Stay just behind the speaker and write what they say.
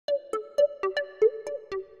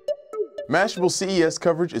Mashable CES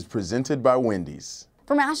coverage is presented by Wendy's.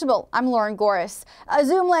 For Mashable, I'm Lauren Goris. A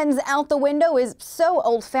zoom lens out the window is so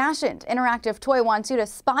old-fashioned. Interactive Toy wants you to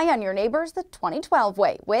spy on your neighbors the 2012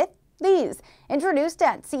 way with these. Introduced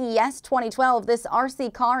at CES 2012, this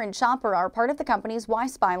RC car and chopper are part of the company's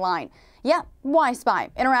Y-Spy line. Yeah,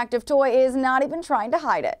 Y-Spy. Interactive Toy is not even trying to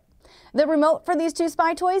hide it. The remote for these two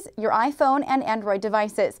spy toys, your iPhone and Android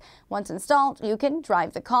devices. Once installed, you can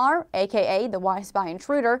drive the car, aka the Y-Spy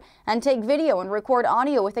intruder, and take video and record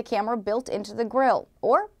audio with a camera built into the grille.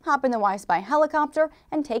 Or hop in the Y-Spy helicopter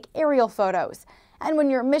and take aerial photos. And when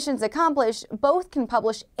your mission's accomplished, both can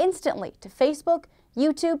publish instantly to Facebook,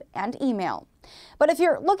 YouTube, and email. But if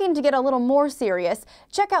you're looking to get a little more serious,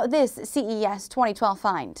 check out this CES 2012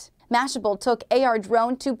 find. Mashable took AR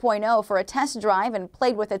Drone 2.0 for a test drive and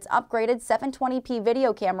played with its upgraded 720p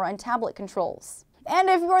video camera and tablet controls. And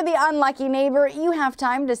if you're the unlucky neighbor, you have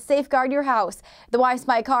time to safeguard your house. The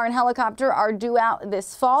Y-Spy car and helicopter are due out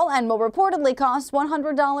this fall and will reportedly cost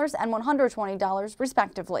 $100 and $120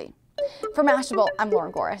 respectively. For Mashable, I'm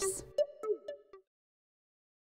Lauren Goris.